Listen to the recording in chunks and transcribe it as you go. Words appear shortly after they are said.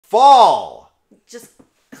fall. Just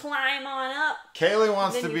climb on up. Kaylee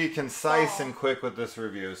wants to be concise and quick with this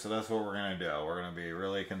review, so that's what we're going to do. We're going to be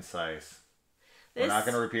really concise. We're not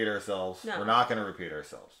going to repeat ourselves. No. We're not going to repeat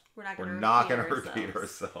ourselves. We're not going to repeat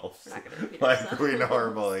ourselves. We're not going to repeat like ourselves. we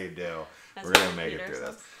normally do. We're going to make it through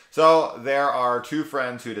this. So there are two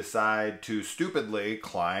friends who decide to stupidly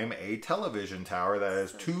climb a television tower that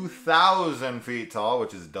is 2,000 feet tall,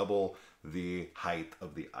 which is double the height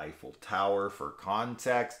of the Eiffel Tower. For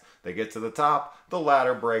context, they get to the top, the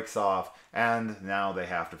ladder breaks off, and now they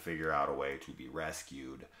have to figure out a way to be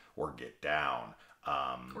rescued or get down.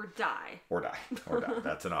 Or die. Or die.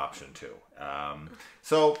 That's an option too.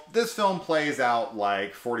 So this film plays out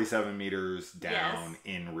like 47 meters down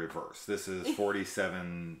in reverse. This is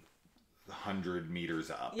 4,700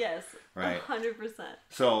 meters up. Yes, right? 100%.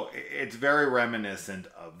 So it's very reminiscent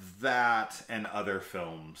of that and other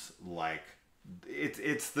films. Like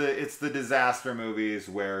it's the disaster movies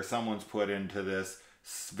where someone's put into this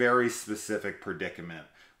very specific predicament.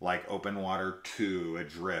 Like Open Water 2,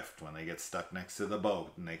 Adrift, when they get stuck next to the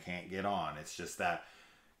boat and they can't get on. It's just that,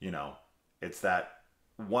 it's that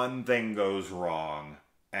one thing goes wrong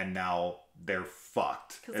and now they're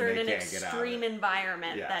fucked. Because they're in an extreme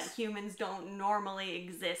environment that humans don't normally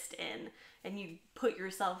exist in. And you put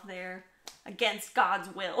yourself there against God's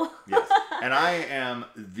will. Yes. And I am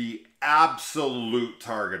the absolute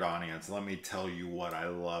target audience. Let me tell you what, I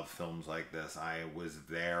love films like this. I was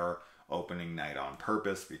there opening night on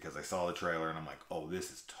purpose because I saw the trailer and I'm like, oh,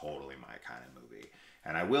 this is totally my kind of movie.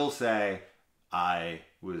 And I will say I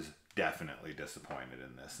was definitely disappointed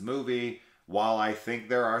in this movie. While I think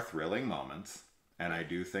there are thrilling moments, and I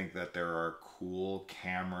do think that there are cool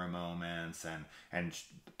camera moments and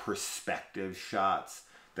perspective shots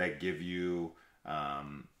that give you,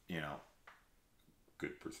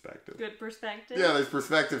 good perspective. Good perspective? Yeah, there's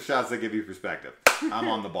perspective shots that give you perspective. I'm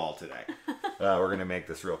on the ball today. We're going to make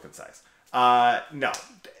this real concise. No.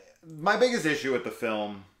 My biggest issue with the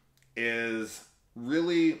film is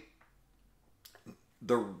really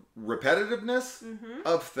the repetitiveness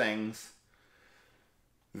of things,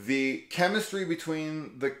 the chemistry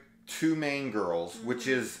between the two main girls, which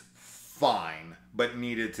is fine, but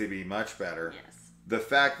needed to be much better. Yes. The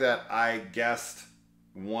fact that I guessed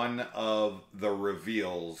one of the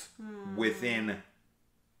reveals within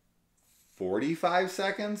 45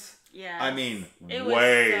 seconds. Yeah. I mean,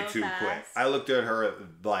 way too quick. I looked at her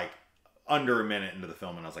like under a minute into the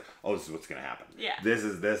film and I was like, oh, this is what's going to happen. Yeah. This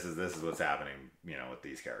is what's happening, with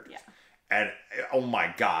these characters. Yeah. And oh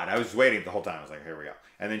my God, I was waiting the whole time. I was like, here we go.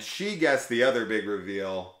 And then she guessed the other big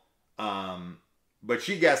reveal. But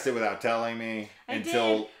she guessed it without telling me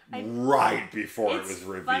right before it was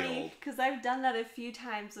revealed. It's funny because I've done that a few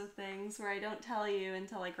times with things where I don't tell you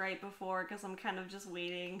until like right before because I'm kind of just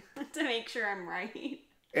waiting to make sure I'm right.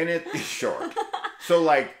 And sure. So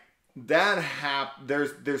like that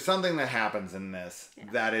there's something that happens in this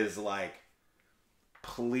that is like,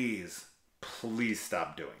 please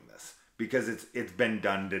stop doing this because it's been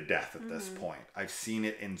done to death at this point. I've seen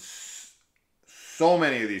it in so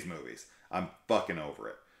many of these movies. I'm fucking over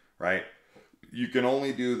it, right? You can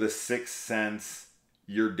only do the Sixth Sense,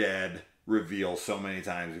 you're dead reveal so many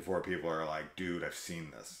times before people are like, dude, I've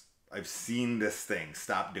seen this. I've seen this thing.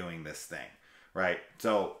 Stop doing this thing, right?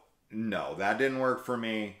 So, no, that didn't work for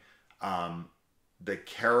me. The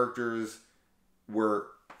characters were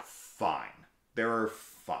fine. They were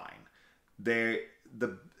fine. The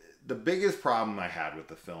biggest problem I had with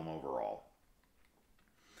the film overall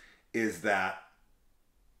is that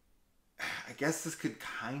I guess this could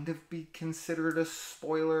kind of be considered a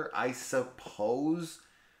spoiler, I suppose.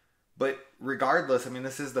 But regardless, I mean,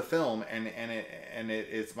 this is the film, and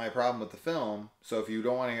it's my problem with the film. So if you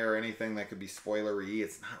don't want to hear anything that could be spoilery,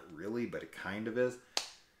 it's not really, but it kind of is.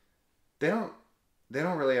 They don't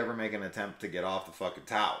really ever make an attempt to get off the fucking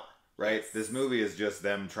tower, right? Yes. This movie is just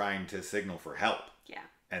them trying to signal for help. Yeah.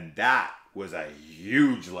 And that was a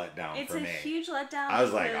huge letdown for me. It's a huge letdown. I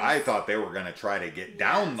was like, I thought they were going to try to get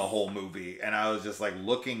down the whole movie. And I was just like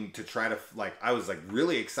looking to try to, like, I was like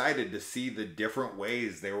really excited to see the different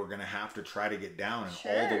ways they were going to have to try to get down and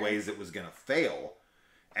all the ways it was going to fail.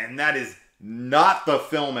 And that is not the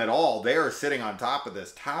film at all. They are sitting on top of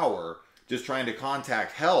this tower just trying to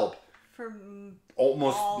contact help for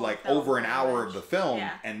almost like over an hour of the film.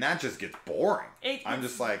 Yeah. And that just gets boring. I'm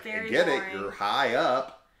just like, I get it. You're high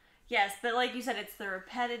up. Yes, but like you said, it's the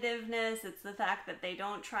repetitiveness. It's the fact that they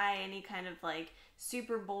don't try any kind of like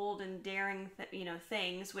super bold and daring,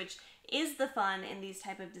 things, which is the fun in these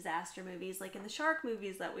type of disaster movies. Like in the shark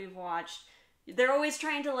movies that we've watched, they're always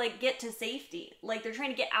trying to like get to safety. Like they're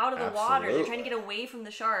trying to get out of the water. They're trying to get away from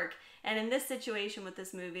the shark. And in this situation with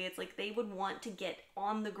this movie, it's like they would want to get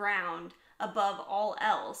on the ground above all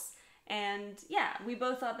else. And yeah, we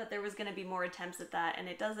both thought that there was going to be more attempts at that, and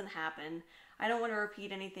it doesn't happen. I don't want to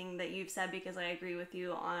repeat anything that you've said because I agree with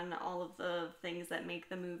you on all of the things that make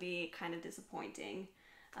the movie kind of disappointing.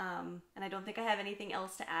 And I don't think I have anything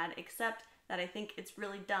else to add except that I think it's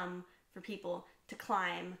really dumb for people to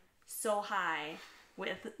climb so high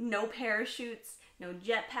with no parachutes, no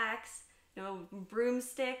jetpacks, no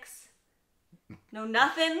broomsticks, no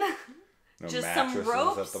nothing. No just mattresses some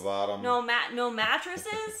ropes at the bottom. No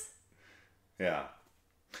mattresses. Yeah.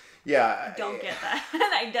 Yeah. I don't get that.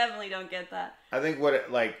 I definitely don't get that. I think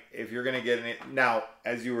if you're going to get in it, now,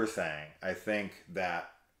 as you were saying, I think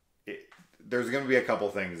that there's going to be a couple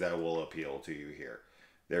things that will appeal to you here.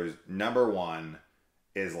 There's number one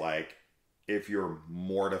is like, if you're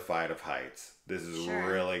mortified of heights, this is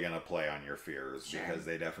really going to play on your fears because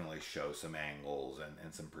they definitely show some angles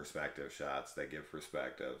and some perspective shots that give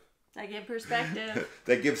perspective. They give perspective.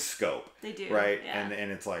 They give scope. They do. Right? Yeah.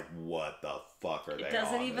 And it's like, what the fuck are they on? It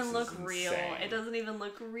doesn't even look real. Insane. It doesn't even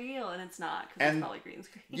look real, and it's not because it's probably green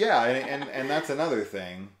screen. Yeah, and that's another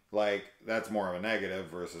thing. Like, that's more of a negative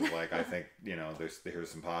versus, like, I think, here's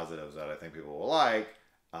some positives that I think people will like.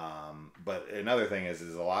 But another thing is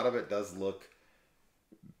a lot of it does look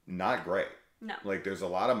not great. No. Like, there's a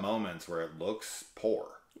lot of moments where it looks poor.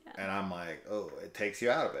 Yeah. And I'm like, oh, it takes you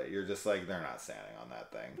out of it. You're just like, they're not standing on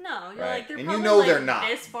that thing. No, you're like, they're and probably they're not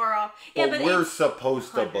this far off. Yeah, but we're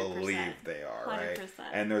supposed to believe they are, 100%. right?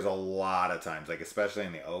 And there's a lot of times, like especially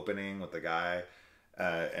in the opening with the guy,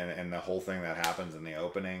 and the whole thing that happens in the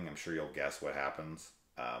opening. I'm sure you'll guess what happens.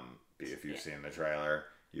 If you've seen the trailer,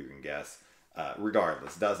 you can guess.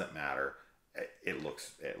 Regardless, doesn't matter. It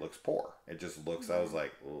looks poor. It just looks. I was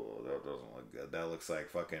like, oh, that doesn't look good. That looks like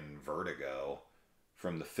fucking Vertigo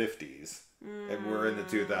from the 50s, and we're in the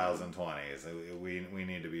 2020s. We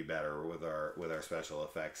need to be better with our special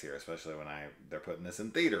effects here, especially when they're putting this in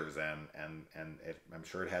theaters, and I'm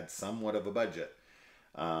sure it had somewhat of a budget.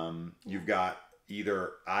 You've got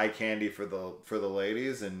either eye candy for the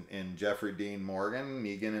ladies and Jeffrey Dean Morgan,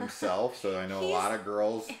 Negan himself. So I know a lot of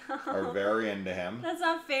girls are very into him. That's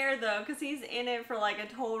not fair though, because he's in it for like a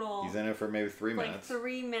total. He's in it for maybe 3 minutes. Like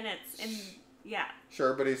 3 minutes, and yeah.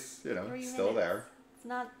 Sure, but he's still there. It's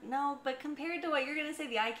not but compared to what you're gonna say,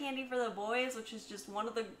 the eye candy for the boys, which is just one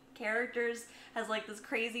of the characters has like this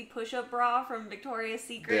crazy push-up bra from Victoria's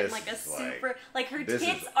Secret, and like a super like her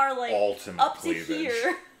tits are like up cleavage. To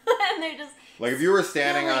here, and they're just like if you were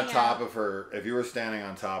standing on top of her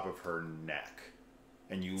neck,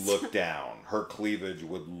 and you look down, her cleavage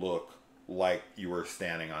would look like you were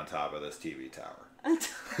standing on top of this TV tower. This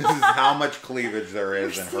is how much cleavage there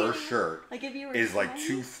is in her shirt. Like if you were is like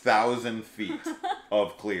 2,000 feet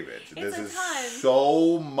of cleavage. This is ton.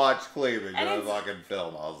 so much cleavage in a fucking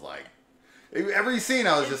film. I was like, every scene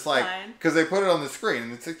I was just like, because they put it on the screen,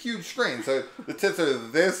 and it's a huge screen, so the tits are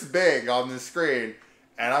this big on the screen,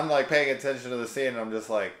 and I'm like paying attention to the scene, and I'm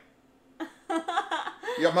just like,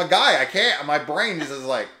 yeah, I'm a guy, I can't. My brain just is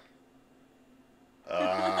like,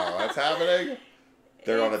 what's happening?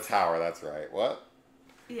 They're on a tower. That's right. What?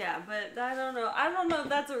 Yeah, but I don't know. I don't know if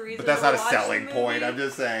that's a reason. But that's not a selling point. I'm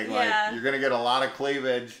just saying, like, you're gonna get a lot of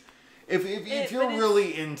cleavage. If you're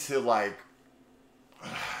really into like,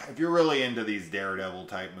 if you're really into these Daredevil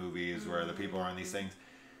type movies where the people are on these things,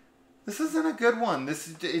 this isn't a good one.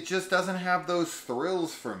 It just doesn't have those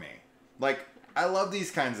thrills for me. Like, I love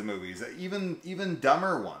these kinds of movies, even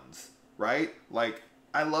dumber ones, right? Like,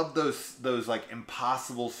 I love those like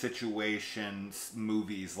impossible situations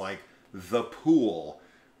movies, like The Pool.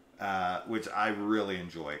 Which I really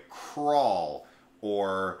enjoy. Crawl,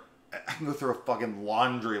 or I can go through a fucking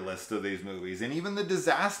laundry list of these movies, and even the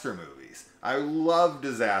disaster movies. I love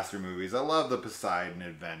disaster movies. I love the Poseidon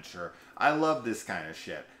Adventure. I love this kind of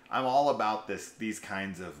shit. I'm all about these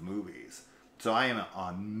kinds of movies. So I am a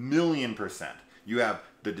 1,000,000%. You have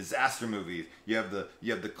the disaster movies. You have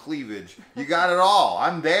the cleavage. You got it all.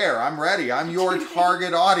 I'm there. I'm ready. I'm your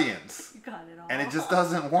target audience. You got it all. And it just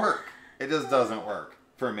doesn't work. It just doesn't work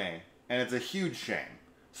for me. And it's a huge shame.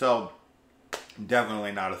 So,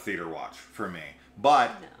 definitely not a theater watch for me.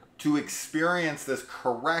 But to experience this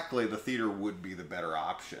correctly, the theater would be the better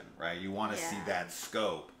option, right? You want to see that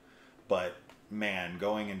scope. But, man,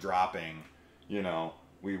 going and dropping,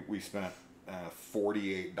 we spent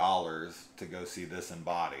 $48 to go see this in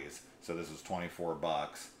Bodies. So this was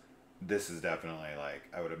 $24. This is definitely like,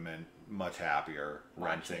 I would have been much happier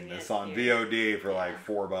renting this on VOD for like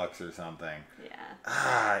 $4 or something.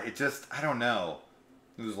 Yeah. It just, I don't know.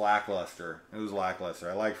 It was lackluster.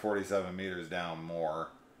 I like 47 meters down more.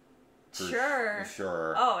 Sure.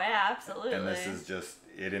 Oh yeah, absolutely. And this is just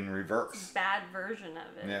it in reverse. It's a bad version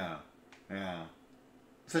of it. Yeah.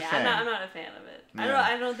 It's a shame. I'm not a fan of it. Yeah.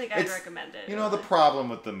 I don't think I'd recommend it. You know, the problem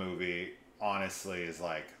with the movie, honestly, is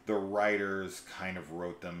like the writers kind of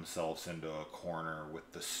wrote themselves into a corner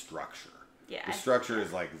with the structure. Yeah. The structure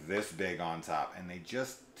is like this big on top, and they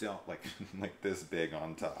just don't like this big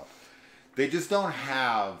on top. They just don't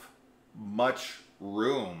have much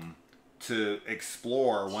room to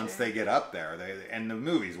explore once they get up there. And the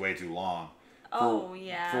movie's way too long.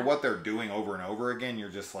 For what they're doing over and over again, you're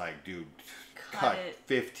just like, dude, cut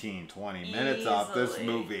 15, 20 minutes off this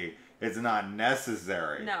movie. It's not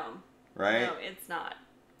necessary. No. Right? No, it's not.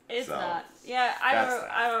 It's not. Yeah,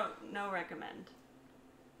 I don't recommend.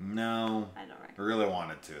 No. I don't recommend. I really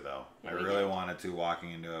wanted to, though. Yeah, I really wanted to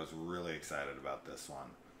walking into it. I was really excited about this one.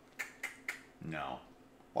 No.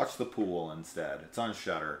 Watch The Pool instead. It's on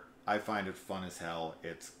Shudder. I find it fun as hell.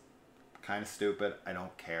 It's kind of stupid. I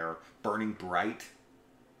don't care. Burning Bright.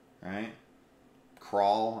 Right?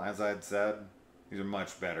 Crawl, as I'd said. These are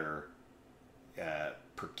much better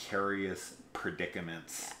precarious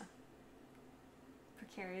predicaments. Yeah.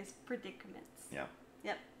 Precarious predicaments. Yeah.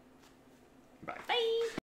 Yep. Bye. Bye.